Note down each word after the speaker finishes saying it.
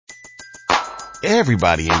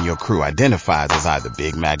Everybody in your crew identifies as either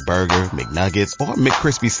Big Mac Burger, McNuggets, or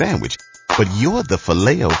McCrispy Sandwich. But you're the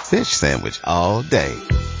Filet-O-Fish Sandwich all day.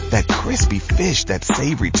 That crispy fish, that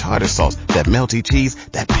savory tartar sauce, that melty cheese,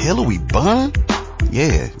 that pillowy bun.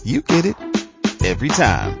 Yeah, you get it. Every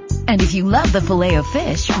time. And if you love the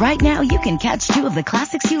Filet-O-Fish, right now you can catch two of the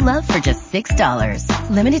classics you love for just $6.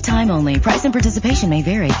 Limited time only. Price and participation may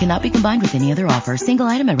vary. Cannot be combined with any other offer. Single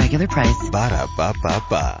item at regular price.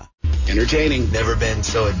 Ba-da-ba-ba-ba. Entertaining. Never been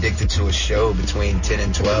so addicted to a show between 10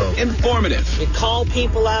 and 12. Informative. You call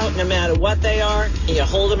people out no matter what they are, and you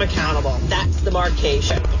hold them accountable. That's the Mark K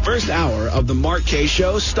Show. The first hour of the Mark K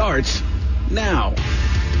Show starts now.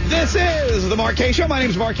 This is the Mark K Show. My name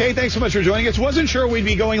is Mark K. Thanks so much for joining us. Wasn't sure we'd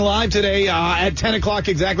be going live today at 10 o'clock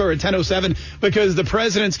exactly, or at 10:07, because the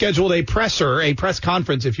president scheduled a press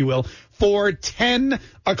conference, if you will, for 10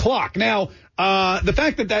 o'clock. Now, the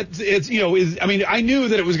fact that I knew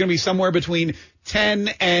that it was going to be somewhere between 10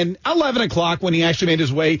 and 11 o'clock when he actually made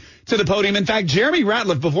his way to the podium. In fact, Jeremy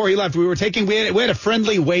Ratliff, before he left, we had a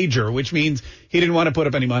friendly wager, which means he didn't want to put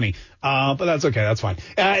up any money. But that's okay. That's fine.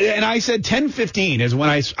 And I said 10:15 is when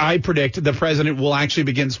I predict the president will actually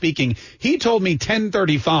begin speaking. He told me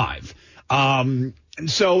 10:35.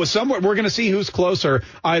 So somewhere we're going to see who's closer,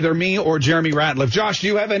 either me or Jeremy Ratliff. Josh, do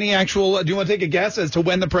you have any do you want to take a guess as to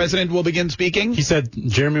when the president will begin speaking? He said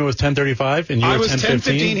Jeremy was 10:35 and you were 10:15. I was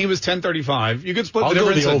 10:15, he was 10:35. You could split the I'll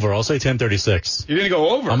difference. go the over. I'll say 10:36. You're going to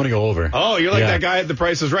go over? I'm going to go over. Oh, you're like that guy at The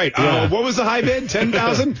Price is Right. Yeah. What was the high bid?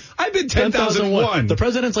 10,000? I bid 10,001. The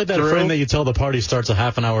president's like that friend that you tell the party starts a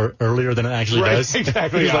half an hour earlier than it actually does.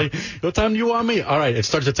 Exactly. He's like, what time do you want me? All right, it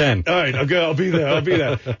starts at 10. All right, okay, I'll be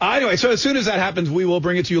there. Anyway, so as soon as that happens, we will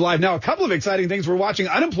bring it to you live. Now, a couple of exciting things we're watching.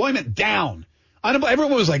 Unemployment down.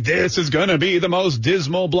 Everyone was like, this is going to be the most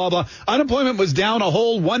dismal, blah, blah. Unemployment was down a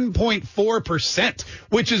whole 1.4%,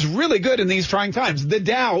 which is really good in these trying times. The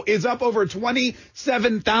Dow is up over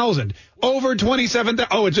 27,000. Over 27,000.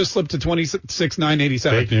 Oh, it just slipped to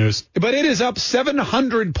 26,987. Fake news. But it is up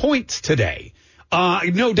 700 points today.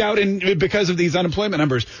 No doubt because of these unemployment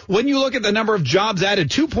numbers. When you look at the number of jobs added,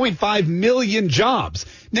 2.5 million jobs.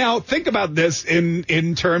 Now, think about this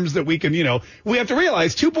in terms that we can, we have to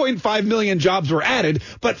realize 2.5 million jobs were added,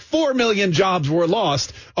 but 4 million jobs were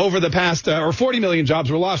lost over the past, or 40 million jobs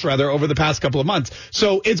were lost, rather, over the past couple of months.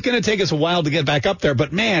 So it's going to take us a while to get back up there.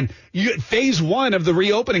 But, man, phase one of the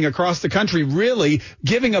reopening across the country really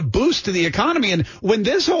giving a boost to the economy. And when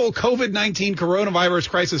this whole COVID-19 coronavirus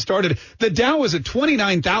crisis started, the Dow was at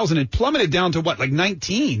 29,000. It plummeted down to,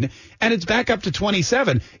 19? And it's back up to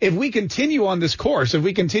 27. If we continue on this course, if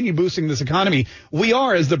we continue boosting this economy, we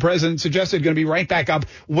are, as the president suggested, going to be right back up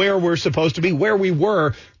where we're supposed to be, where we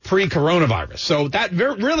were pre-coronavirus. So that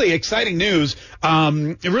really exciting news.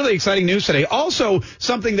 Really exciting news today. Also,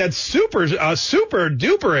 something that's super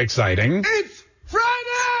duper exciting. It's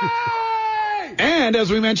Friday! And as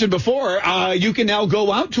we mentioned before, you can now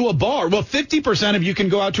go out to a bar. Well, 50% of you can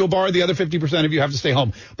go out to a bar. The other 50% of you have to stay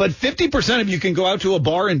home. But 50% of you can go out to a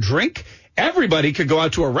bar and drink. Everybody could go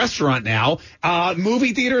out to a restaurant now.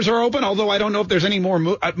 Movie theaters are open, although I don't know if there's any more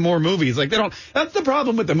movies. That's the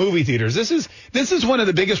problem with the movie theaters. This is one of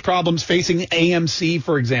the biggest problems facing AMC,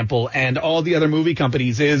 for example, and all the other movie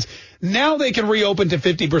companies is now they can reopen to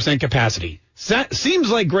 50% capacity. Seems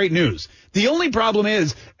like great news. The only problem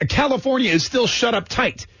is California is still shut up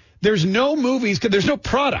tight. There's no movies, there's no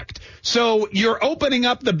product. So you're opening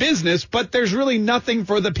up the business, but there's really nothing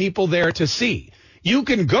for the people there to see. You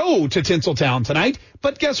can go to Tinseltown tonight,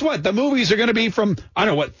 but guess what? The movies are going to be from,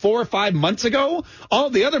 4 or 5 months ago?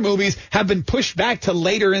 All the other movies have been pushed back to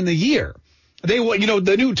later in the year. They want,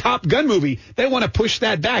 the new Top Gun movie, they want to push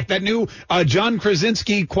that back. That new John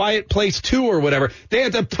Krasinski Quiet Place 2 or whatever, they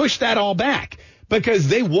had to push that all back. Because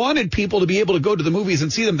they wanted people to be able to go to the movies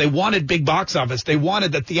and see them. They wanted big box office. They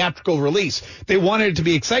wanted the theatrical release. They wanted it to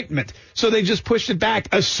be excitement. So they just pushed it back,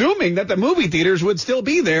 assuming that the movie theaters would still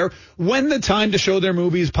be there when the time to show their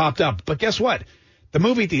movies popped up. But guess what? The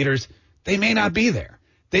movie theaters, they may not be there.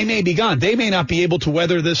 They may be gone. They may not be able to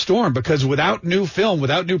weather this storm because without new film,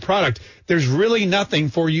 without new product, there's really nothing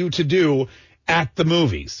for you to do at the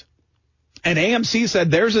movies. And AMC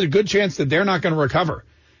said there's a good chance that they're not going to recover.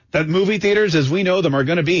 That movie theaters, as we know them, are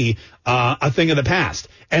going to be a thing of the past.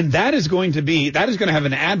 And that is going to have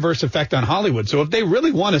an adverse effect on Hollywood. So if they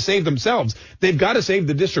really want to save themselves, they've got to save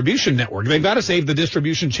the distribution network. They've got to save the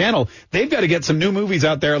distribution channel. They've got to get some new movies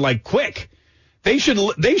out there quick. They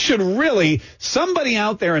should really, somebody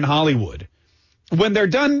out there in Hollywood when they're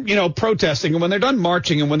done, protesting, and when they're done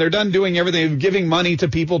marching, and when they're done doing everything, giving money to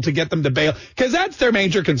people to get them to bail, because that's their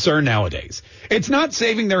major concern nowadays. It's not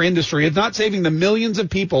saving their industry. It's not saving the millions of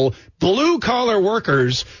people, blue-collar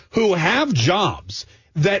workers who have jobs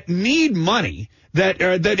that need money, that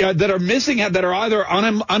are missing, that are either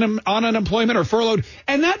on unemployment or furloughed.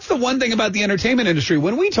 And that's the one thing about the entertainment industry.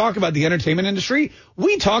 When we talk about the entertainment industry,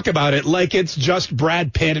 we talk about it like it's just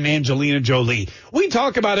Brad Pitt and Angelina Jolie. We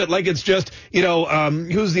talk about it like it's just,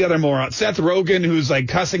 who's the other moron? Seth Rogen, who's like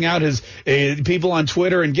cussing out his people on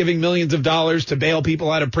Twitter and giving millions of dollars to bail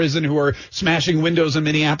people out of prison who are smashing windows in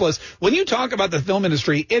Minneapolis. When you talk about the film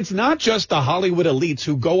industry, it's not just the Hollywood elites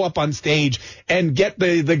who go up on stage and get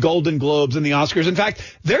the Golden Globes and the Oscars. In fact,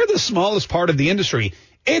 they're the smallest part of the industry.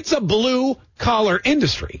 It's a blue-collar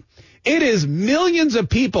industry. It is millions of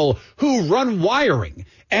people who run wiring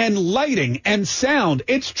and lighting and sound.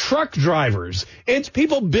 It's truck drivers. It's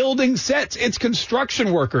people building sets. It's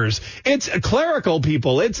construction workers. It's clerical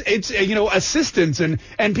people. It's assistants and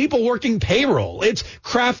people working payroll. It's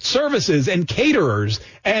craft services and caterers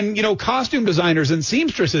and, costume designers and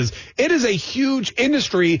seamstresses. It is a huge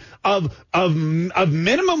industry of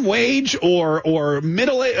minimum wage or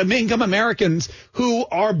middle income Americans who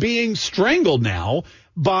are being strangled now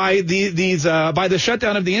by the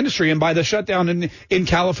shutdown of the industry and by the shutdown in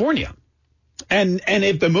California. And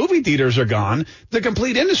if the movie theaters are gone, the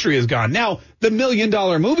complete industry is gone. Now, the $1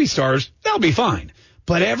 million movie stars, they'll be fine.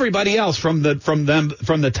 But everybody else from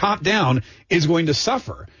the top down is going to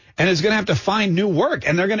suffer and is going to have to find new work.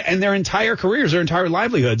 And their entire careers, their entire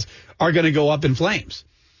livelihoods are going to go up in flames.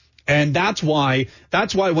 And that's why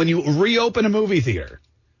when you reopen a movie theater,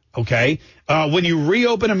 okay, when you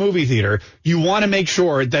reopen a movie theater, you want to make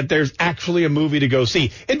sure that there's actually a movie to go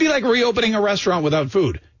see. It'd be like reopening a restaurant without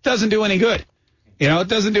food. Doesn't do any good. It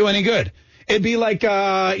doesn't do any good. It'd be like,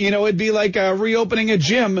 reopening a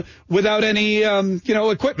gym without any,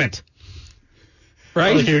 equipment.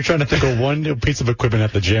 Right? Like you're trying to think of one piece of equipment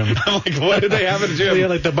at the gym. I'm like, what do they have at a gym? Yeah,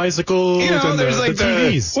 like the bicycles and there's the like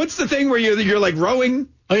TVs. What's the thing where you're like rowing?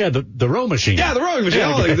 Oh, yeah, the row machine. Yeah, the rowing machine.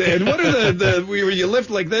 Yeah, and what are where you lift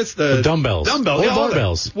like this? The dumbbells. Or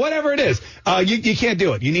barbells. Whatever it is. You can't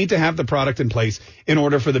do it. You need to have the product in place in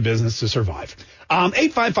order for the business to survive.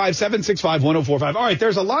 855-765-1045. All right,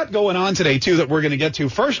 there's a lot going on today, too, that we're going to get to.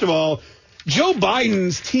 First of all, Joe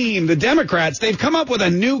Biden's team, the Democrats, they've come up with a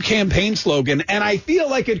new campaign slogan, and I feel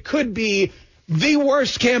like it could be the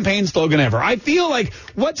worst campaign slogan ever. I feel like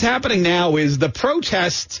what's happening now is the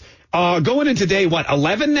protests going into day,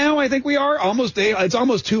 11 now, I think we are? It's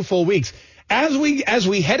almost 2 full weeks. As we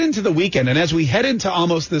head into the weekend and as we head into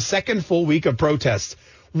almost the second full week of protests,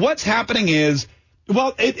 what's happening is,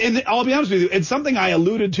 and I'll be honest with you, it's something I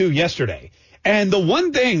alluded to yesterday. And the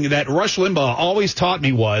one thing that Rush Limbaugh always taught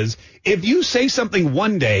me was, if you say something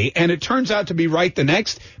one day and it turns out to be right the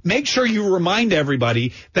next, make sure you remind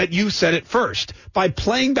everybody that you said it first by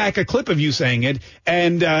playing back a clip of you saying it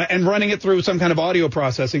and running it through some kind of audio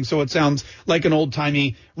processing so it sounds like an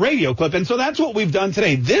old-timey radio clip. And so that's what we've done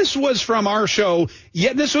today. This was from our show.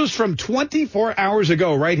 Yeah, this was from 24 hours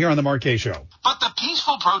ago right here on the Marquet Show. But the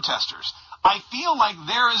peaceful protesters, I feel like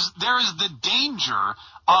there is the danger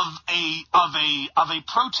of a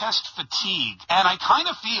protest fatigue, and I kind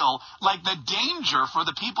of feel like the danger for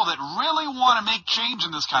the people that really want to make change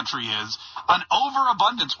in this country is an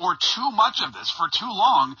overabundance or too much of this for too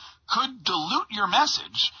long could dilute your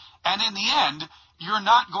message, and in the end, you're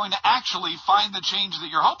not going to actually find the change that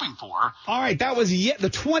you're hoping for. All right, that was the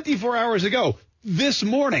 24 hours ago. This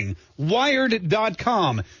morning,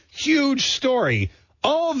 Wired.com, huge story.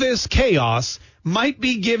 All this chaos might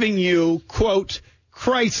be giving you, quote,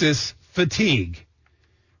 crisis fatigue.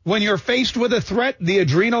 When you're faced with a threat, the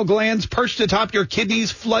adrenal glands perched atop your kidneys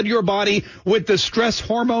flood your body with the stress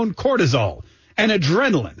hormone cortisol and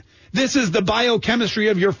adrenaline. This is the biochemistry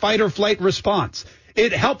of your fight or flight response.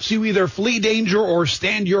 It helps you either flee danger or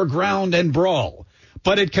stand your ground and brawl.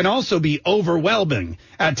 But it can also be overwhelming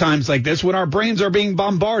at times like this when our brains are being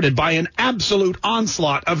bombarded by an absolute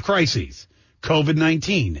onslaught of crises.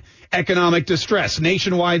 COVID-19, economic distress,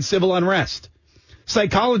 nationwide civil unrest.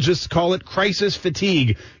 Psychologists call it crisis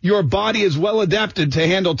fatigue. Your body is well adapted to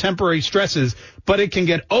handle temporary stresses, but it can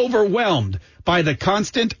get overwhelmed by the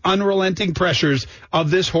constant, unrelenting pressures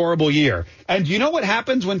of this horrible year. And do you know what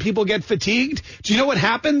happens when people get fatigued? Do you know what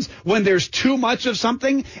happens when there's too much of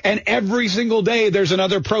something? And every single day there's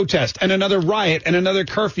another protest and another riot and another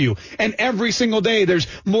curfew. And every single day there's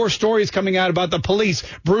more stories coming out about the police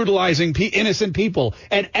brutalizing innocent people.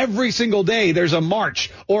 And every single day there's a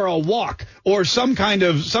march or a walk or some kind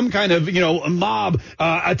of a mob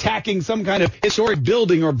attacking some kind of historic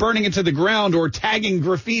building or burning it to the ground or tagging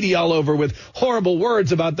graffiti all over with horrible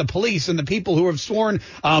words about the police and the people who have sworn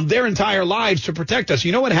their entire lives to protect us.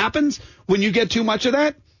 You know what happens when you get too much of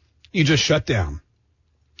that? You just shut down.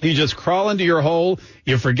 You just crawl into your hole.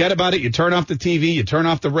 You forget about it. You turn off the TV. You turn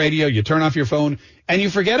off the radio. You turn off your phone, and you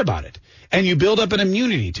forget about it. And you build up an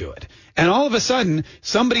immunity to it. And all of a sudden,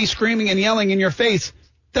 somebody screaming and yelling in your face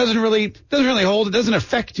doesn't really hold. It doesn't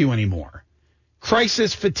affect you anymore.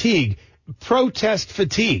 Crisis fatigue, protest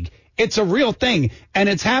fatigue. It's a real thing, and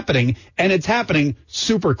it's happening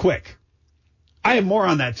super quick. I have more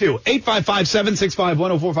on that, too.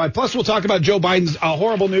 855-765-1045. Plus, we'll talk about Joe Biden's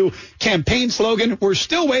horrible new campaign slogan. We're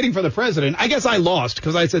still waiting for the president. I guess I lost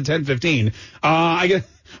because I said 10:15. I guess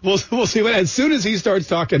we'll see what. As soon as he starts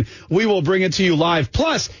talking, we will bring it to you live.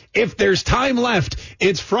 Plus, if there's time left,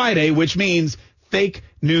 it's Friday, which means Fake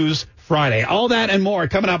News Friday. All that and more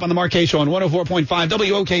coming up on the Mark Kaye Show on 104.5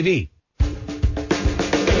 WOKV.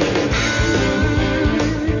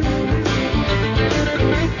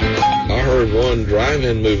 One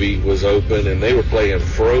drive-in movie was open and they were playing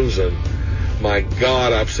Frozen. My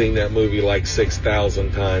God, I've seen that movie like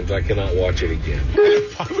 6,000 times. I cannot watch it again.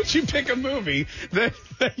 Why would you pick a movie that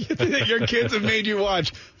your kids have made you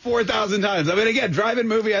watch 4,000 times? I mean, again, drive-in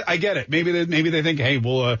movie, I get it. Maybe they think, hey,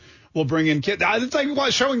 we'll bring in kids. It's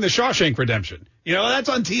like showing The Shawshank Redemption. You know, that's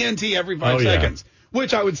on TNT every 5 seconds.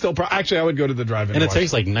 Which I would still I would go to the drive-in. And it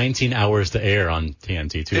takes like 19 hours to air on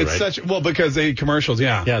TNT too, right? Because they commercials,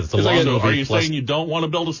 yeah. Yeah, it's a long movie. Are you saying you don't want to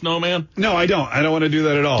build a snowman? No, I don't. I don't want to do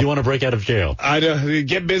that at all. Do you want to break out of jail? I don't.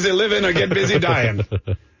 Get busy living or get busy dying.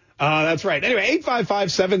 That's right. Anyway,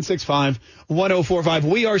 855-765-1045.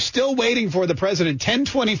 We are still waiting for the president.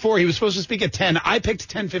 10:24. He was supposed to speak at 10. I picked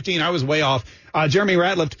 10:15. I was way off. Jeremy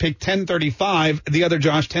Ratliff picked 10:35. The other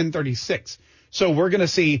Josh 10:36. So we're gonna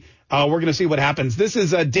see. What happens. This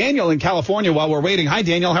is Daniel in California while we're waiting. Hi,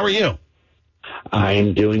 Daniel. How are you?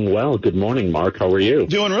 I'm doing well. Good morning, Mark. How are you?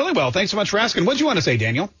 Doing really well. Thanks so much for asking. What do you want to say,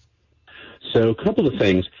 Daniel? So a couple of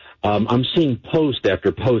things. I'm seeing post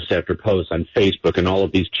after post after post on Facebook and all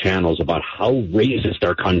of these channels about how racist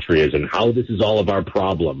our country is and how this is all of our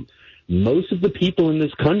problem. Most of the people in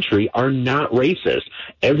this country are not racist.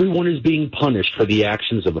 Everyone is being punished for the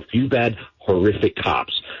actions of a few bad, horrific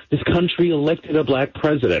cops. This country elected a black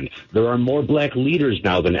president. There are more black leaders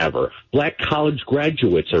now than ever. Black college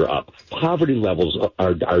graduates are up. Poverty levels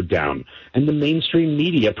are down. And the mainstream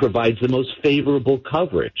media provides the most favorable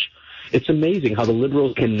coverage. It's amazing how the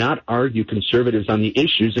liberals cannot argue conservatives on the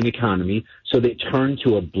issues and economy, so they turn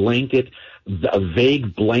to a vague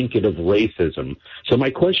blanket of racism. So my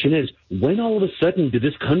question is, when all of a sudden did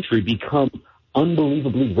this country become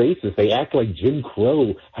unbelievably racist? They act like Jim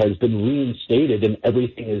Crow has been reinstated and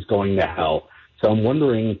everything is going to hell. So I'm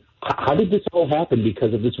wondering, how did this all happen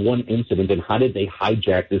because of this one incident, and how did they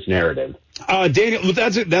hijack this narrative? Daniel,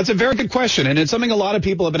 that's a very good question, and it's something a lot of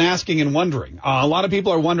people have been asking and wondering. A lot of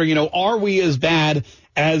people are wondering, are we as bad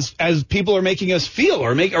as people are making us feel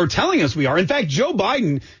or telling us we are? In fact, Joe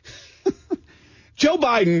Biden,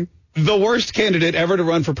 the worst candidate ever to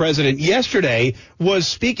run for president, yesterday was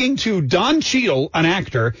speaking to Don Cheadle, an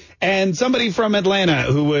actor, and somebody from Atlanta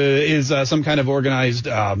who is some kind of organized,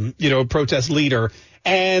 protest leader.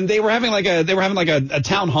 And they were having like a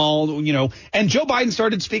town hall, and Joe Biden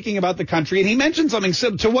started speaking about the country, and he mentioned something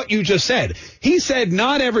to what you just said. He said,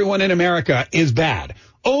 not everyone in America is bad.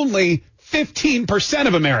 Only 15%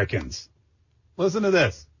 of Americans. Listen to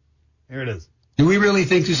this. Here it is. Do we really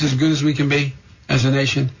think this is as good as we can be as a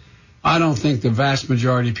nation? I don't think the vast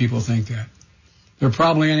majority of people think that. There are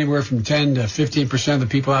probably anywhere from 10 to 15% of the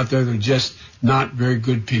people out there that are just not very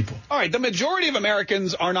good people. All right, the majority of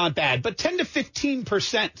Americans are not bad, but 10 to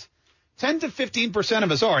 15%. 10 to 15%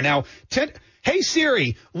 of us are. Now, hey,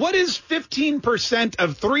 Siri, what is 15%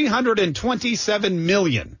 of 327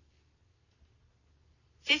 million?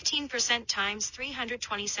 15% times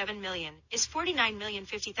 327 million is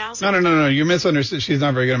 49,050,000. No, you misunderstood. She's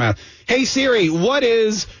not very good at math. Hey, Siri, what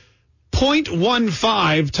is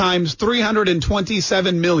 0.15 times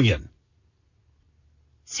 327 million?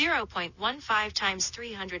 0.15 times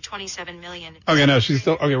 327 million. Okay, no,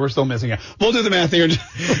 we're still missing it. We'll do the math here.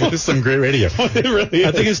 This is some great radio. It really is.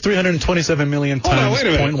 I think it's 327 million times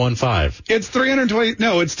 0.15. It's 320.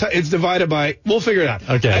 No, it's divided by. We'll figure it out.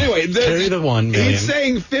 Okay. Anyway, carry the 1 million. He's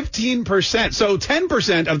saying 15%. So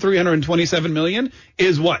 10% of 327 million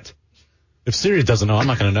is what? If Siri doesn't know, I'm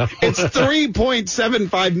not going to know. It's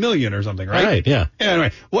 3.75 million or something, right? Right, yeah.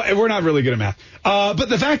 Anyway, we're not really good at math. But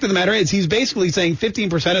the fact of the matter is he's basically saying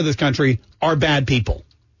 15% of this country are bad people.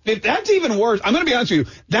 If that's even worse, I'm going to be honest with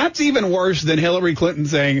you, that's even worse than Hillary Clinton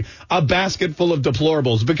saying a basket full of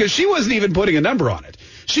deplorables, because she wasn't even putting a number on it.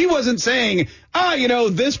 She wasn't saying,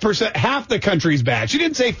 this percent, half the country's bad. She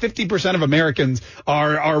didn't say 50% of Americans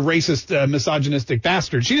are racist, misogynistic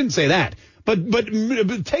bastards. She didn't say that. But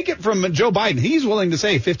take it from Joe Biden. He's willing to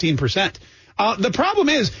say 15%. The problem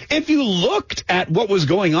is, if you looked at what was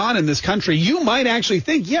going on in this country, you might actually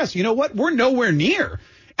think, yes, you know what? We're nowhere near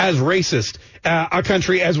as racist a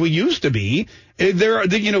country as we used to be.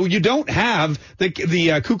 You don't have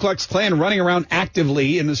the Ku Klux Klan running around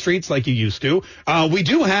actively in the streets like you used to. We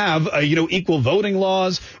do have, equal voting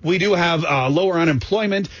laws. We do have lower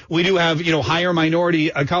unemployment. We do have, higher minority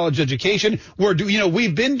college education.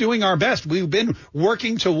 We've been doing our best. We've been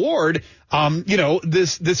working toward,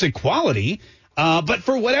 this equality. But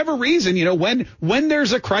for whatever reason, when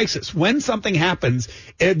there's a crisis, when something happens,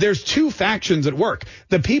 there's two factions at work.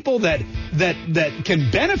 The people that can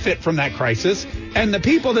benefit from that crisis, and the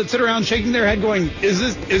people that sit around shaking their head going, is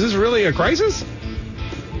this really a crisis?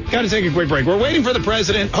 Got to take a quick break. We're waiting for the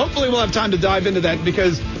president. Hopefully we'll have time to dive into that,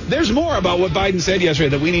 because there's more about what Biden said yesterday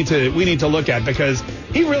that we need to look at, because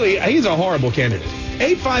he's a horrible candidate.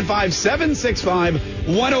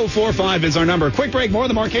 855-765-1045 is our number. Quick break. More of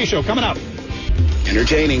the Marquez Show coming up.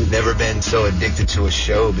 Entertaining. Never been so addicted to a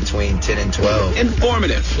show between 10 and 12.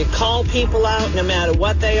 Informative. You call people out no matter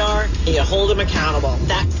what they are, and you hold them accountable.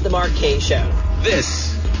 That's the Marquez Show.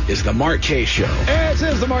 This is the Marquez Show. This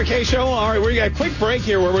is the Marquez Show. All right, we got a quick break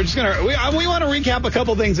here where we're just going to, we want to recap a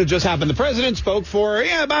couple things that just happened. The president spoke for,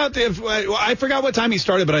 I forgot what time he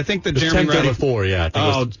started, but I think that Jeremy 10:34, yeah.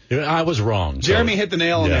 I was wrong. Jeremy hit the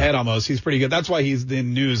nail on the head almost. He's pretty good. That's why he's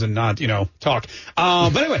in news and not, talk.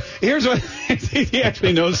 But anyway, here's what, he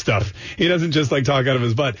actually knows stuff. He doesn't just talk out of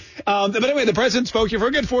his butt. But anyway, the president spoke here for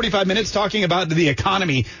a good 45 minutes talking about the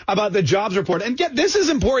economy, about the jobs report. And this is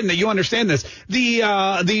important that you understand this.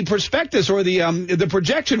 The prospectus or the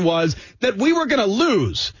projection was that we were going to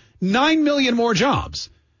lose 9 million more jobs.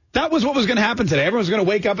 That was what was going to happen today. Everyone's going to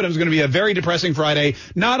wake up and it was going to be a very depressing Friday.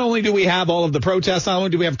 Not only do we have all of the protests, not only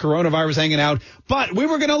do we have coronavirus hanging out, but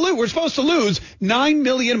we're supposed to lose 9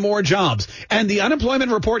 million more jobs. And the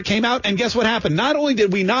unemployment report came out, and guess what happened? Not only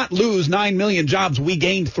did we not lose 9 million jobs, we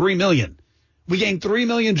gained 3 million. We gained 3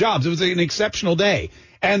 million jobs. It was an exceptional day.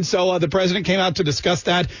 And so the president came out to discuss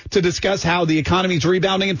that, to discuss how the economy's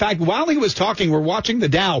rebounding. In fact, while he was talking, we're watching the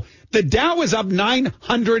Dow. The Dow is up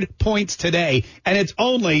 900 points today, and it's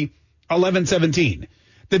only 1117.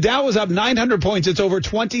 The Dow is up 900 points. It's over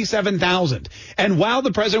 27,000. And while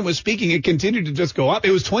the president was speaking, it continued to just go up.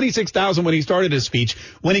 It was 26,000 when he started his speech.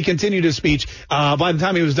 When he continued his speech, by the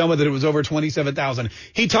time he was done with it, it was over 27,000.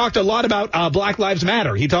 He talked a lot about Black Lives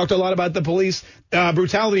Matter. He talked a lot about the police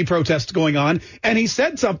brutality protests going on. And he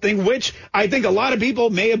said something which I think a lot of people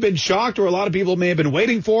may have been shocked, or a lot of people may have been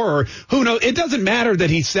waiting for, or who knows. It doesn't matter that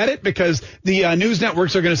he said it, because the news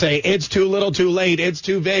networks are going to say it's too little, too late, it's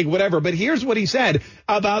too vague, whatever. But here's what he said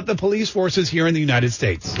about the police forces here in the United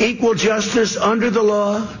States. Equal justice under the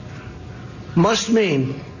law must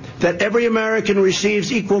mean that every American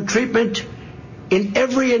receives equal treatment in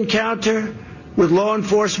every encounter with law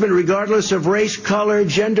enforcement, regardless of race, color,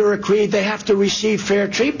 gender, or creed. They have to receive fair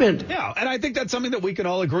treatment. Yeah, and I think that's something that we can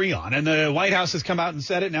all agree on. And the White House has come out and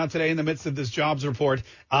said it now today in the midst of this jobs report.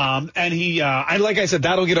 And like I said,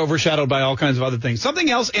 that'll get overshadowed by all kinds of other things. Something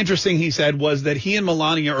else interesting he said was that he and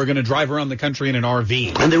Melania are going to drive around the country in an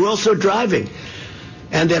RV. And they're also driving.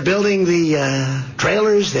 And they're building the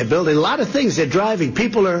trailers. They're building a lot of things. They're driving.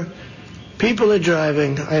 People are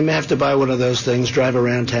driving. I may have to buy one of those things, drive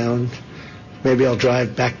around town. Maybe I'll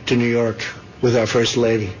drive back to New York with our First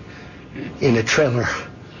Lady in a trailer.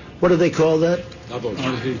 What do they call that?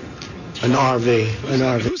 RV. An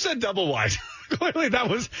RV. Who said double wide? Clearly, that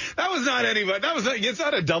was not anybody. It's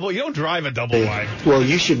not a double. You don't drive a double wide. Well,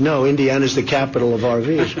 you should know Indiana's the capital of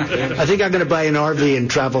RVs. I think I'm going to buy an RV and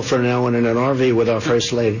travel for now in an RV with our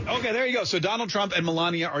First Lady. Okay, there you go. So Donald Trump and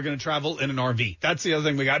Melania are going to travel in an RV. That's the other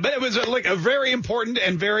thing we got. But it was like a very important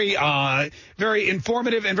and very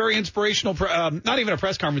informative and very inspirational, not even a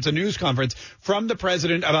press conference, a news conference from the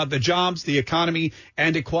president about the jobs, the economy,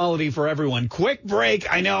 and equality for everyone. Quick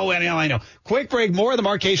break. I know. Quick break. More of the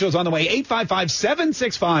Mark Kaye Show is on the way.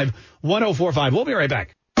 855-765-1045. We'll be right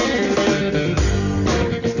back.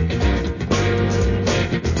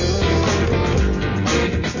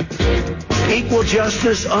 Equal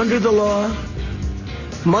justice under the law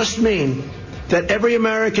must mean that every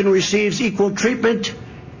American receives equal treatment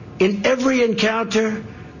in every encounter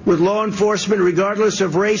with law enforcement, regardless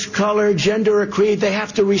of race, color, gender, or creed. They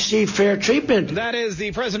have to receive fair treatment. That is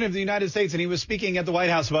the President of the United States, and he was speaking at the White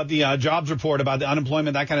House about the jobs report, about the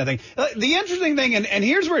unemployment, that kind of thing. The interesting thing, and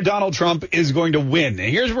here's where Donald Trump is going to win.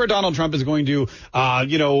 Here's where Donald Trump is going to,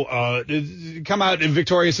 come out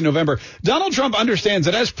victorious in November. Donald Trump understands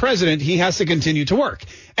that as president, he has to continue to work,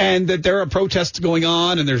 and that there are protests going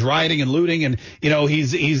on, and there's rioting and looting, and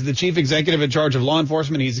he's the chief executive in charge of law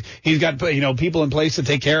enforcement. He's got people in place to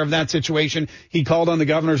take care of that situation. He called on the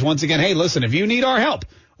governors once again. Hey, listen, if you need our help,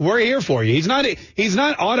 we're here for you. He's not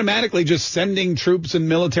automatically just sending troops and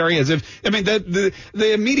military as if, the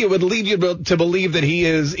media would lead you to believe that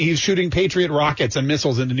he's shooting Patriot rockets and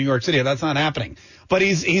missiles into New York City. That's not happening. But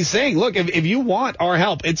he's saying, look, if you want our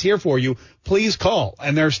help, it's here for you. Please call.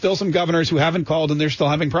 And there's still some governors who haven't called, and they're still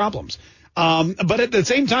having problems. But at the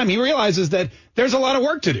same time, he realizes that there's a lot of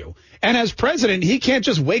work to do. And as president, he can't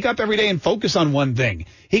just wake up every day and focus on one thing.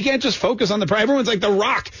 He can't just focus on everyone's like The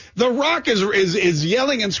Rock. The Rock is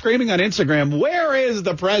yelling and screaming on Instagram. Where is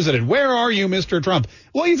the president? Where are you, Mr. Trump?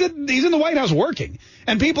 Well, he's in the White House working.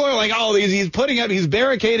 And people are like, oh, he's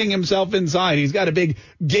barricading himself inside. He's got a big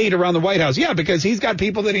gate around the White House. Yeah, because he's got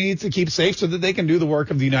people that he needs to keep safe so that they can do the work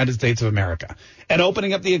of the United States of America. And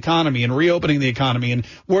opening up the economy and reopening the economy and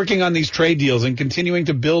working on these trade deals and continuing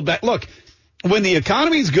to build back. Look, when the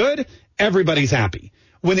economy's good, everybody's happy.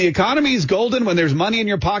 When the economy's golden, when there's money in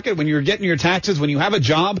your pocket, when you're getting your taxes, when you have a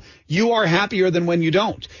job, you are happier than when you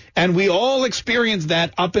don't. And we all experienced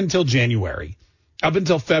that up until January, up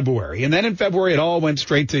until February. And then in February, it all went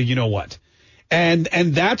straight to you know what. And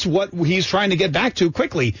that's what he's trying to get back to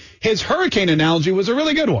quickly. His hurricane analogy was a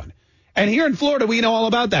really good one. And here in Florida, we know all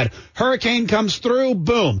about that. Hurricane comes through,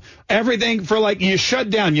 boom. Everything you shut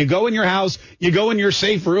down. You go in your house, you go in your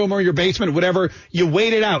safe room or your basement, whatever. You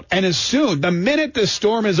wait it out. And the minute the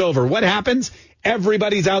storm is over, what happens?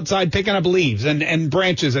 Everybody's outside picking up leaves and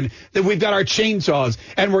branches, and then we've got our chainsaws,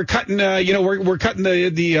 and we're cutting, we're cutting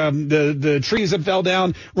the trees that fell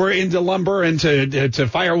down. We're into lumber and to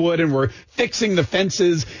firewood, and we're fixing the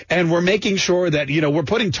fences, and we're making sure that, we're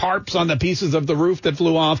putting tarps on the pieces of the roof that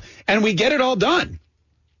flew off, and we get it all done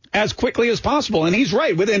as quickly as possible. And he's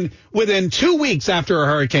right. Within 2 weeks after a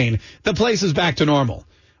hurricane, the place is back to normal.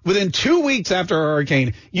 Within 2 weeks after a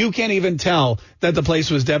hurricane, you can't even tell that the place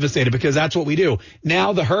was devastated, because that's what we do.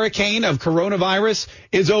 Now the hurricane of coronavirus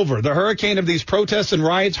is over. The hurricane of these protests and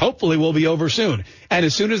riots hopefully will be over soon. And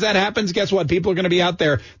as soon as that happens, guess what? People are going to be out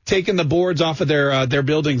there taking the boards off of their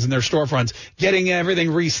buildings and their storefronts, getting everything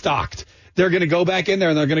restocked. They're going to go back in there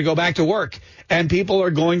and they're going to go back to work. And people are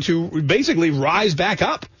going to basically rise back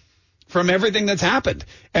up from everything that's happened.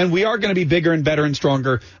 And we are going to be bigger and better and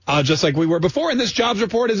stronger, just like we were before. And this jobs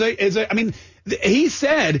report he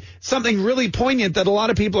said something really poignant that a lot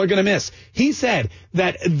of people are going to miss. He said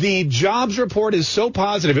that the jobs report is so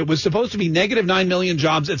positive. It was supposed to be negative 9 million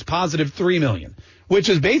jobs. It's positive 3 million, which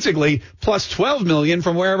is basically plus 12 million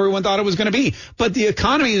from where everyone thought it was going to be. But the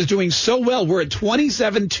economy is doing so well. We're at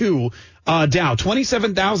 27.2 Dow,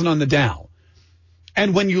 27,000 on the Dow.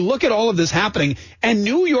 And when you look at all of this happening, and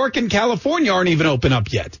New York and California aren't even open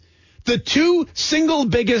up yet. The two single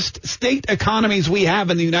biggest state economies we have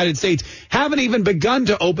in the United States haven't even begun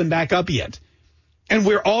to open back up yet. And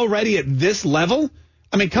we're already at this level.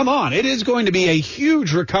 I mean, come on. It is going to be a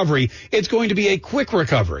huge recovery. It's going to be a quick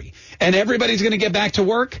recovery. And everybody's going to get back to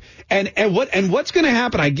work. And what's going to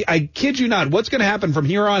happen? I kid you not. What's going to happen from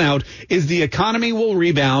here on out is the economy will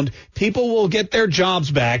rebound. People will get their jobs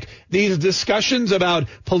back. These discussions about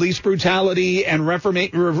police brutality and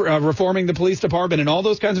reforming the police department and all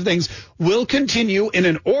those kinds of things will continue in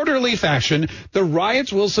an orderly fashion. The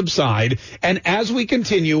riots will subside. And as we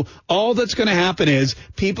continue, all that's going to happen is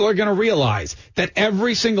people are going to realize that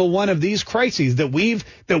every single one of these crises that we've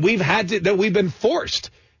been forced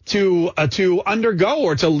to undergo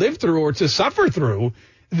or to live through or to suffer through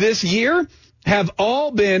this year have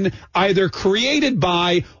all been either created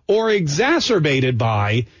by or exacerbated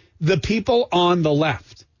by the people on the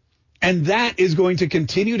left. And that is going to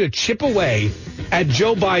continue to chip away at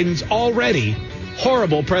Joe Biden's already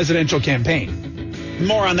horrible presidential campaign.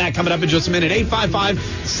 More on that coming up in just a minute.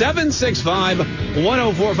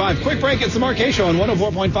 855-765-1045. Quick break. It's the Mark Kaye Show on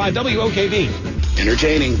 104.5 WOKV.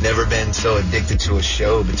 Entertaining. Never been so addicted to a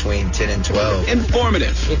show between 10 and 12.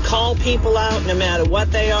 Informative. You call people out no matter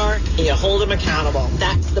what they are, and you hold them accountable.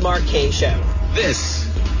 That's the Mark Kaye Show. This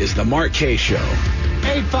is the Mark Kaye Show.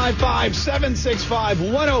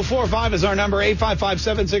 855-765-1045 is our number.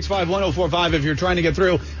 855-765-1045 if you're trying to get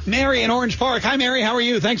through. Mary in Orange Park. Hi, Mary. How are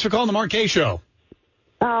you? Thanks for calling the Mark Kaye Show.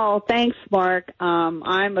 Oh, thanks, Mark.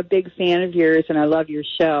 I'm a big fan of yours, and I love your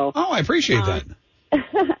show. Oh, I appreciate that.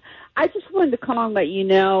 I just wanted to call and let you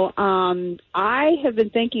know, I have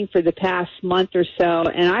been thinking for the past month or so,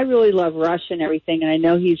 and I really love Rush and everything, and I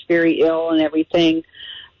know he's very ill and everything,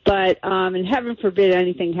 but, and heaven forbid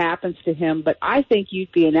anything happens to him, but I think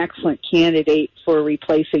you'd be an excellent candidate for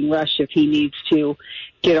replacing Rush if he needs to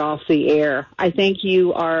get off the air. I think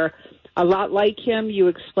you are a lot like him. You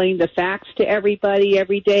explain the facts to everybody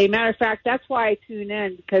every day. Matter of fact, that's why I tune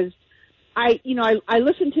in, because I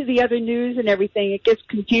listen to the other news and everything. It gets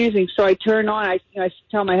confusing, so I turn on. I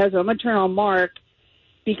tell my husband I'm going to turn on Mark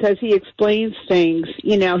because he explains things.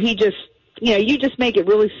 You just make it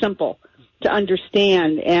really simple to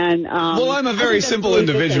understand. And well, I'm a very simple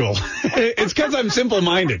individual. It's because I'm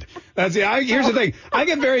simple-minded. Here's the thing. I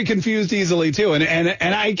get very confused easily too,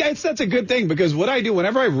 and I guess that's a good thing, because what I do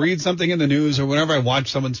whenever I read something in the news or whenever I watch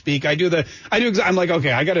someone speak, I'm like,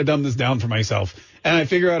 okay, I got to dumb this down for myself, and I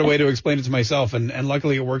figure out a way to explain it to myself, and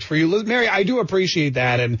luckily it works for you, Mary. I do appreciate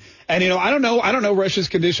that, and I don't know Rush's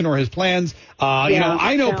condition or his plans.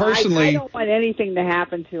 I know personally, I don't want anything to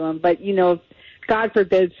happen to him, but God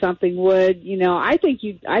forbid something would, I think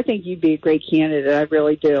you'd be a great candidate. I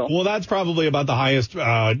really do. Well, that's probably about the highest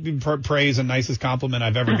praise and nicest compliment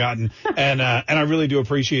I've ever gotten, and I really do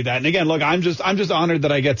appreciate that. And again, look, I'm just honored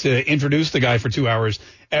that I get to introduce the guy for 2 hours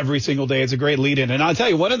every single day. It's a great lead-in, and I'll tell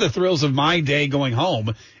you, one of the thrills of my day going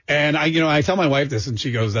home, and I tell my wife this, and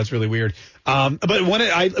she goes, "That's really weird." But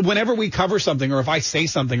whenever we cover something, or if I say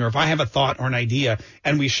something, or if I have a thought or an idea,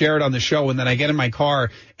 and we share it on the show, and then I get in my car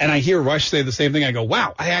and I hear Rush say the same thing, I go,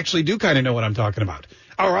 "Wow, I actually do kind of know what I'm talking about."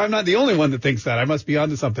 Or I'm not the only one that thinks that. I must be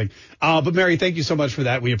onto something. But Mary, thank you so much for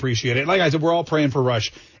that. We appreciate it. Like I said, we're all praying for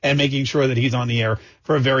Rush and making sure that he's on the air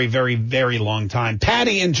for a very, very, very long time.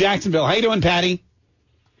 Patty in Jacksonville. How you doing, Patty?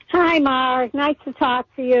 Hi, Mark. Nice to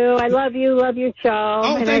talk to you. I love you. Love your show.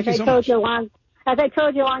 Oh, and thank you so much. As I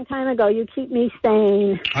told you a long time ago, you keep me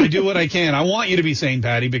sane. I do what I can. I want you to be sane,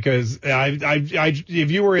 Patty, because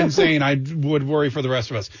if you were insane, I would worry for the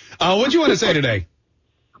rest of us. What do you want to say today?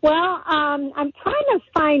 Well, I'm trying to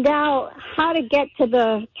find out how to get to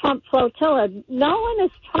the Trump Flotilla. No one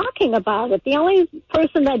is talking about it. The only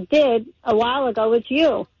person that did a while ago was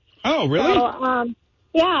you. Oh, really? So,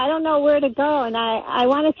 yeah, I don't know where to go, and I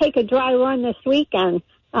want to take a dry run this weekend.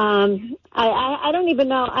 I don't even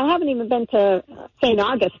know. I haven't even been to St.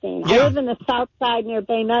 Augustine. Yeah. I live in the south side near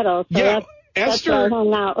Bay Meadows. So Yeah. that's where I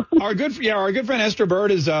hang out. our good friend Esther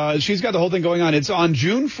Bird she's got the whole thing going on. It's on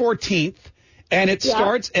June 14th, and it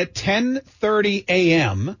starts at 10:30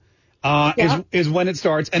 a.m. Is when it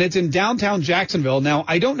starts, and it's in downtown Jacksonville. Now,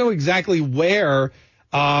 I don't know exactly where.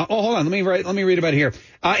 Hold on. Let me read about it here.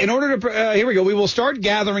 In order to, here we go. We will start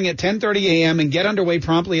gathering at 10:30 a.m. and get underway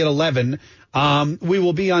promptly at 11. We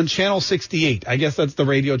will be on channel 68. I guess that's the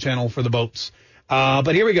radio channel for the boats.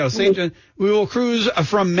 But here we go. We will cruise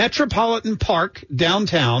from Metropolitan Park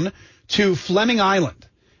downtown to Fleming Island.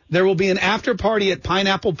 There will be an after party at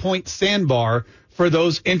Pineapple Point Sandbar for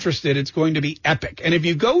those interested. It's going to be epic. And if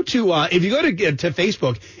you go to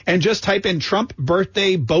Facebook and just type in Trump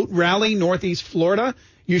birthday boat rally Northeast Florida,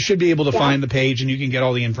 you should be able to find the page, and you can get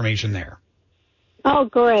all the information there. Oh,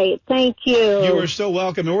 great. Thank you. You are so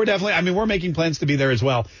welcome. And we're making plans to be there as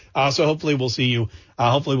well. So hopefully we'll see you.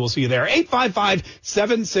 Hopefully we'll see you there.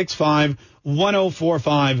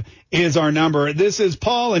 855-765-1045 is our number. This is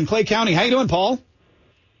Paul in Clay County. How you doing, Paul?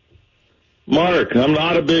 Mark, I'm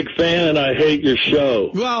not a big fan, and I hate your show.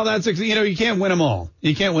 Well, you can't win them all.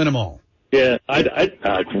 You can't win them all. Yeah, I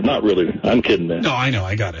not really. I'm kidding, man. No, I know.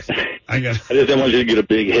 I got it. I just didn't want you to get a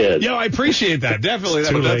big head. I apprate that. Definitely.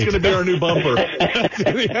 That's going to be our new bumper. That's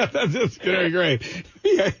going to be great.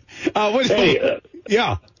 The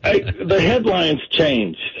headlines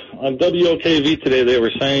changed. On WOKV today, they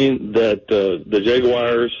were saying that the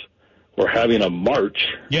Jaguars were having a march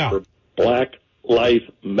for Black Lives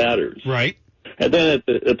Matters. Right. And then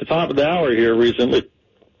at the top of the hour here recently,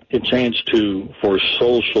 it changed to for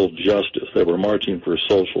social justice. They were marching for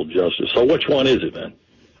social justice. So which one is it, then?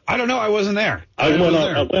 I don't know. I wasn't there. I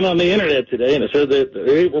went on the internet today, and it said that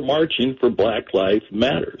they were marching for Black Lives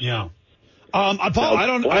Matters. Yeah. Paul, I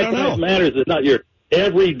don't know. Black Lives Matters is not your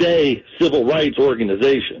everyday civil rights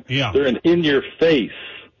organization. Yeah. They're an in-your-face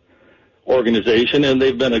organization, and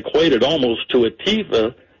they've been equated almost to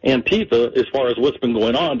Antifa as far as what's been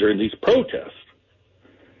going on during these protests.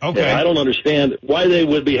 Okay. And I don't understand why they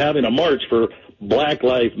would be having a march for Black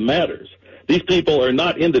Lives Matters. These people are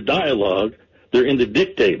not into dialogue. They're into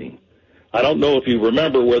dictating. I don't know if you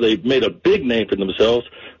remember where they made a big name for themselves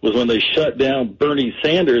was when they shut down Bernie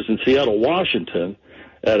Sanders in Seattle, Washington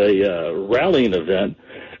at a rallying event.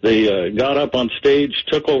 They got up on stage,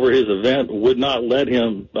 took over his event, would not let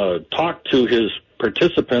him talk to his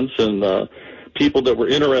participants and people that were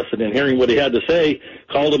interested in hearing what he had to say,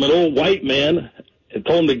 called him an old white man, and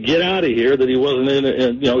told him to get out of here, that he wasn't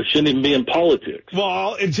shouldn't even be in politics.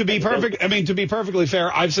 Well, to be perfectly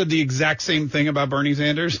fair, I've said the exact same thing about Bernie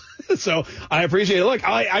Sanders. So I appreciate it. Look,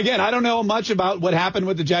 I don't know much about what happened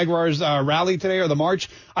with the Jaguars rally today or the march.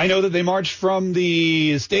 I know that they marched from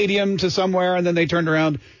the stadium to somewhere and then they turned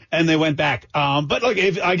around and they went back. But look,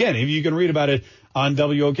 if you can read about it on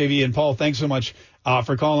WOKV. And Paul, thanks so much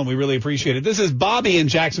for calling. We really appreciate it. This is Bobby in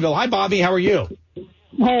Jacksonville. Hi, Bobby. How are you?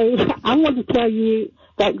 Hey, I want to tell you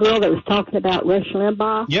that girl that was talking about Rush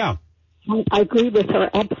Limbaugh. Yeah. I agree with her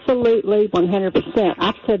absolutely 100%.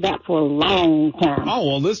 I've said that for a long time. Oh,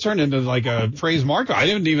 well, this turned into like a phrase marker. I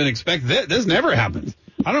didn't even expect this. This never happens.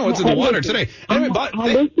 I don't know what's in the water today. Anyway, I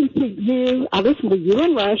listen to you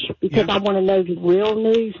and Rush because I want to know the real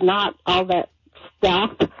news, not all that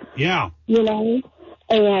stuff. Yeah. You know?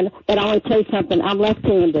 But I want to tell you something. I'm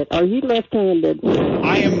left-handed. Are you left-handed?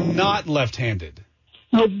 I am not left-handed.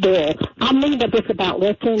 Oh, boy. I mean that it's about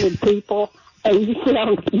left-handed people, and you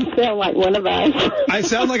sound like one of us. I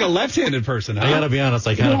sound like a left-handed person. Huh? I got to be honest,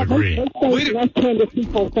 I kind of agree. Left-handed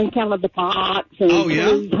people think out of the box. And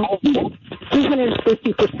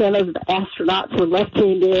 250% of the astronauts were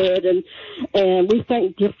left-handed, and we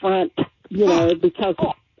think different, because...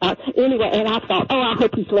 anyway, and I thought, I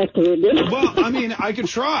hope he's left-handed. Well, I mean, I could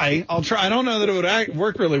try. I'll try. I don't know that it would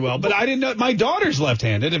work really well, but I didn't know. My daughter's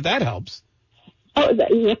left-handed, if that helps. Oh,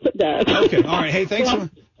 yes, it does. Okay, all right. Hey,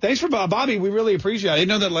 thanks for Bobby. We really appreciate it. I didn't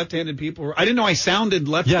know that left-handed people were. I didn't know I sounded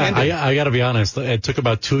left-handed. Yeah, I got to be honest. It took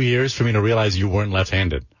about 2 years for me to realize you weren't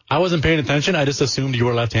left-handed. I wasn't paying attention. I just assumed you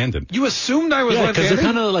were left-handed. You assumed I was left-handed? Yeah, because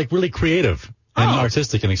they're kind of like really creative. And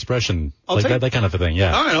artistic and expression, that kind of a thing,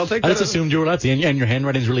 yeah. All right, I'll take that. I just assumed you were lefty, and your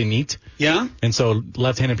handwriting's really neat. Yeah? And so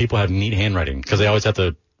left-handed people have neat handwriting, because they always have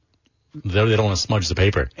to, they don't want to smudge the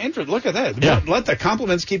paper. Andrew, look at that. Yeah. Let the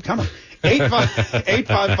compliments keep coming.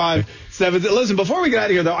 855-7. Listen, before we get out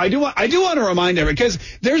of here, though, I do want to remind everyone, because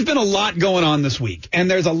there's been a lot going on this week,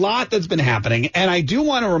 and there's a lot that's been happening, and I do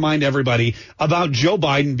want to remind everybody about Joe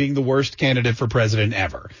Biden being the worst candidate for president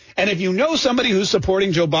ever. And if you know somebody who's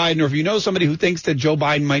supporting Joe Biden, or if you know somebody who thinks that Joe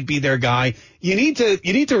Biden might be their guy, you need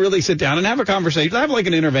to really sit down and have a conversation, have like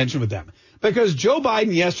an intervention with them. Because Joe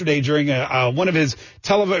Biden yesterday during one of his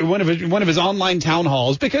online town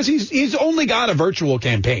halls, because he's only got a virtual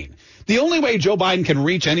campaign. The only way Joe Biden can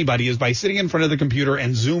reach anybody is by sitting in front of the computer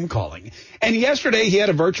and Zoom calling. And yesterday he had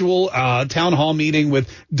a virtual town hall meeting with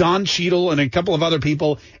Don Cheadle and a couple of other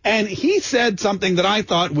people. And he said something that I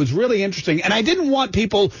thought was really interesting. And I didn't want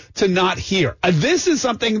people to not hear. This is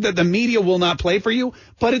something that the media will not play for you,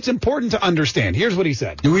 but it's important to understand. Here's what he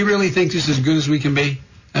said. Do we really think this is as good as we can be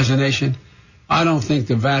as a nation? I don't think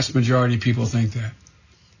the vast majority of people think that.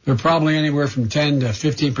 There are probably anywhere from 10 to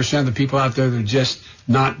 15% of the people out there that are just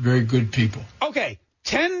not very good people. Okay,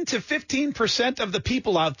 10 to 15% of the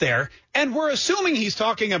people out there, and we're assuming he's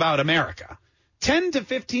talking about America. 10 to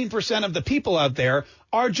 15% of the people out there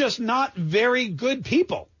are just not very good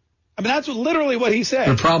people. I mean, that's literally what he said.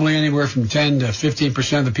 There are probably anywhere from 10 to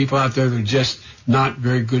 15% of the people out there that are just not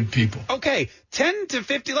very good people. Okay, 10 to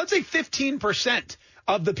 50, let's say 15%.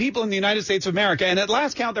 Of the people in the United States of America. And at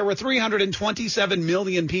last count, there were 327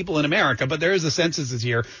 million people in America, but there is a census this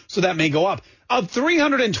year, so that may go up. Of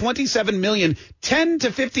 327 million, 10 to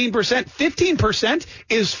 15%, 15%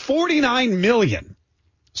 is 49 million.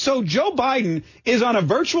 So Joe Biden is on a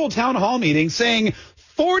virtual town hall meeting saying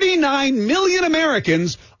 49 million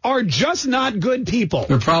Americans are just not good people.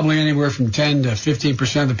 There are probably anywhere from 10 to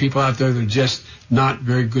 15% of the people out there that are just not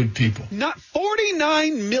very good people. Not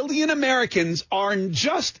 49 million Americans are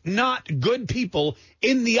just not good people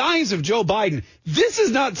in the eyes of Joe Biden. This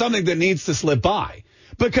is not something that needs to slip by,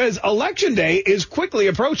 because Election Day is quickly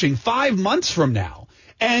approaching 5 months from now.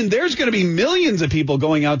 And there's going to be millions of people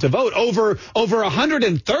going out to vote. Over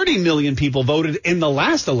 130 million people voted in the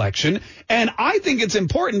last election. And I think it's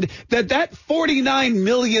important that 49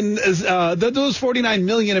 million, those 49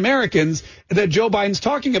 million Americans that Joe Biden's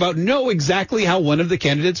talking about know exactly how one of the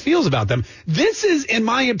candidates feels about them. This is, in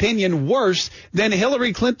my opinion, worse than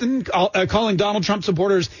Hillary Clinton calling Donald Trump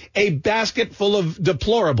supporters a basket full of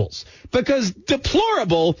deplorables. Because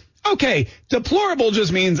deplorable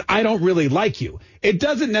just means I don't really like you. It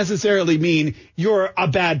doesn't necessarily mean you're a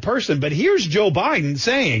bad person. But here's Joe Biden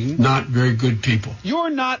saying, not very good people.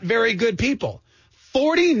 You're not very good people.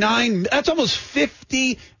 49, that's almost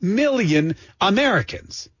 50 million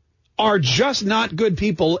Americans are just not good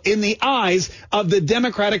people in the eyes of the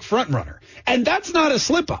Democratic frontrunner. And that's not a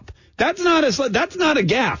slip up. That's not a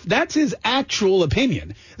gaffe. That's his actual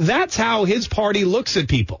opinion. That's how his party looks at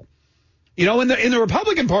people. You know, in the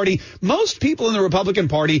Republican Party, most people in the Republican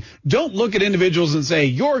Party don't look at individuals and say,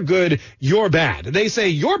 you're good, you're bad. They say,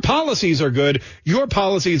 your policies are good, your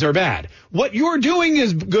policies are bad. What you're doing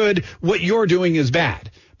is good, what you're doing is bad.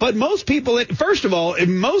 But most people, first of all,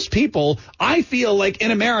 most people, I feel like in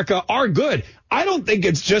America are good. I don't think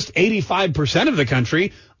it's just 85% of the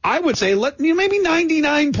country. I would say maybe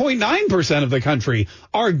 99.9% of the country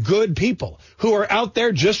are good people who are out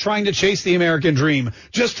there just trying to chase the American dream,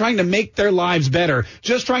 just trying to make their lives better,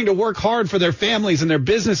 just trying to work hard for their families and their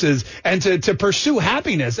businesses and to pursue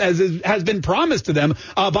happiness as has been promised to them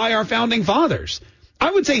by our founding fathers. I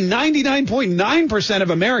would say 99.9% of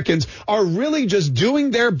Americans are really just doing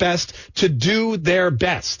their best to do their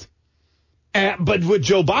best. But with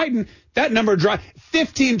Joe Biden, that number dropped.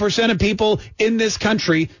 15% of people in this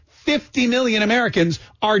country, 50 million Americans,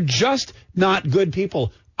 are just not good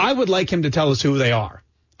people. I would like him to tell us who they are.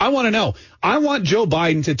 I want to know. I want Joe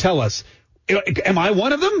Biden to tell us, am I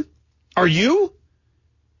one of them? Are you?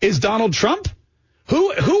 Is Donald Trump?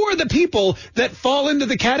 Who are the people that fall into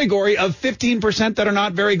the category of 15% that are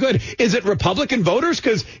not very good? Is it Republican voters?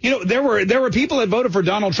 Because, there were people that voted for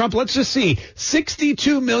Donald Trump. Let's just see.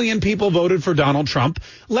 62 million people voted for Donald Trump.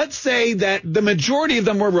 Let's say that the majority of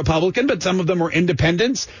them were Republican, but some of them were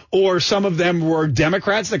independents or some of them were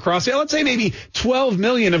Democrats that crossed. Let's say maybe 12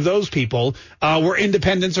 million of those people were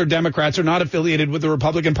independents or Democrats or not affiliated with the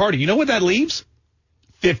Republican Party. You know what that leaves?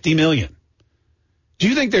 50 million. Do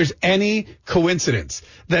you think there's any coincidence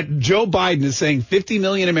that Joe Biden is saying 50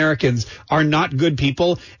 million Americans are not good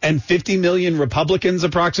people and 50 million Republicans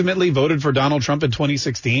approximately voted for Donald Trump in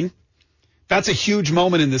 2016? That's a huge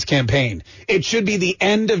moment in this campaign. It should be the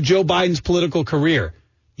end of Joe Biden's political career.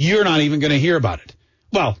 You're not even going to hear about it.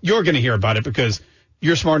 Well, you're going to hear about it because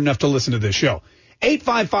you're smart enough to listen to this show.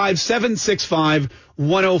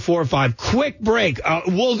 855-765-1045. Quick break.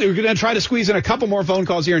 We're going to try to squeeze in a couple more phone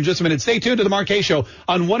calls here in just a minute. Stay tuned to the Mark Kaye Show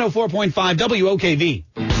on 104.5 WOKV.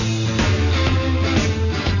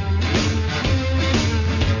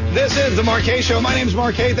 This is the Mark Kaye Show. My name's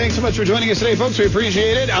Mark Kaye. Thanks so much for joining us today, folks. We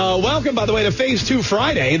appreciate it. Welcome, by the way, to Phase 2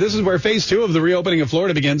 Friday. This is where Phase 2 of the reopening of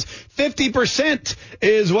Florida begins. 50%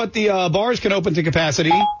 is what the bars can open to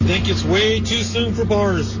capacity. I think it's way too soon for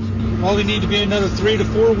bars. Probably need to be another 3 to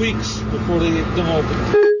 4 weeks before they get them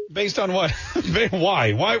open. Based on what?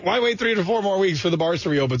 Why? Why wait 3 to 4 more weeks for the bars to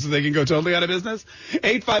reopen so they can go totally out of business?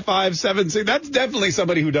 855-76. That's definitely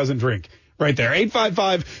somebody who doesn't drink. Right there.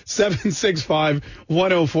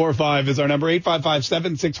 855-765-1045 is our number.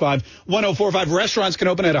 855-765-1045. Restaurants can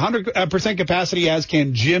open at 100% capacity, as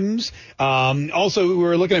can gyms. Also,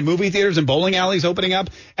 we're looking at movie theaters and bowling alleys opening up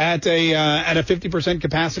at a 50%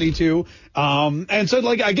 capacity too. And so,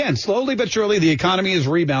 again, slowly but surely, the economy is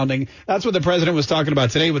rebounding. That's what the president was talking about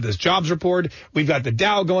today with this jobs report. We've got the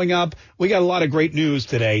Dow going up. We got a lot of great news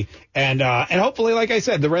today. And hopefully, like I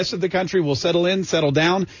said, the rest of the country will settle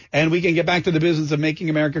down, and we can get back to the business of making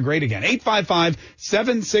America great again.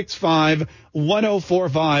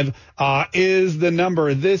 855-765-1045 is the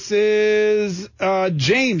number. This is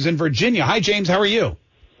James in Virginia. Hi, James. How are you?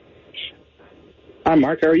 Hi,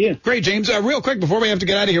 Mark. How are you? Great, James. Real quick, before we have to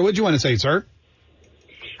get out of here, what did you want to say, sir?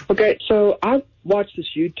 Okay, so I watched this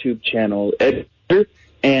YouTube channel,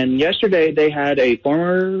 and yesterday they had a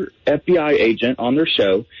former FBI agent on their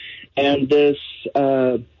show, and this,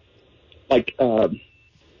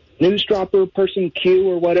 news dropper person Q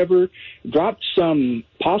or whatever dropped some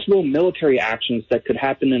possible military actions that could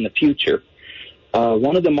happen in the future.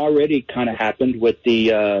 One of them already kind of happened with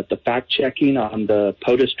the fact checking on the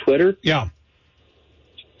POTUS Twitter. Yeah.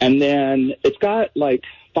 And then it's got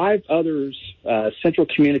 5 others, Central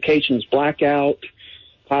Communications blackout,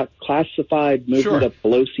 classified movement of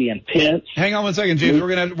Pelosi and Pence. Hang on one second, James.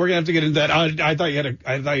 We're gonna have to get into that. I thought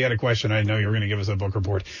you had a question. I know you were gonna give us a book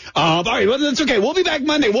report. All right, well that's okay. We'll be back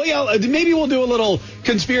Monday. Maybe we'll do a little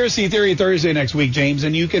conspiracy theory Thursday next week, James,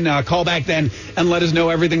 and you can call back then and let us know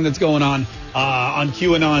everything that's going on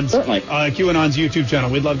QAnon's YouTube channel.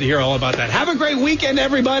 We'd love to hear all about that. Have a great weekend,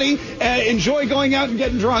 everybody. Enjoy going out and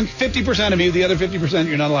getting drunk. 50% of you, the other 50%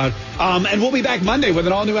 you're not allowed. And we'll be back Monday with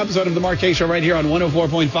an all new episode of the Mark Kaye Show right here on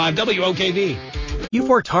 104.5 WOKV. You've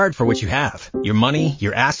worked hard for what you have. Your money,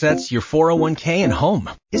 your assets, your 401k, and home.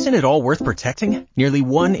 Isn't it all worth protecting? Nearly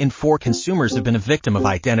 1 in 4 consumers have been a victim of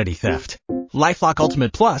identity theft. LifeLock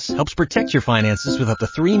Ultimate Plus helps protect your finances with up to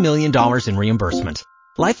 $3 million in reimbursement.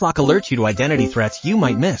 LifeLock alerts you to identity threats you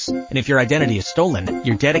might miss. And if your identity is stolen,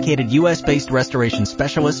 your dedicated U.S.-based restoration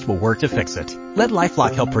specialist will work to fix it. Let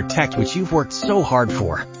LifeLock help protect what you've worked so hard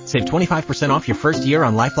for. Save 25% off your first year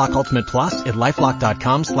on LifeLock Ultimate Plus at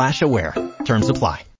LifeLock.com/aware. Terms apply.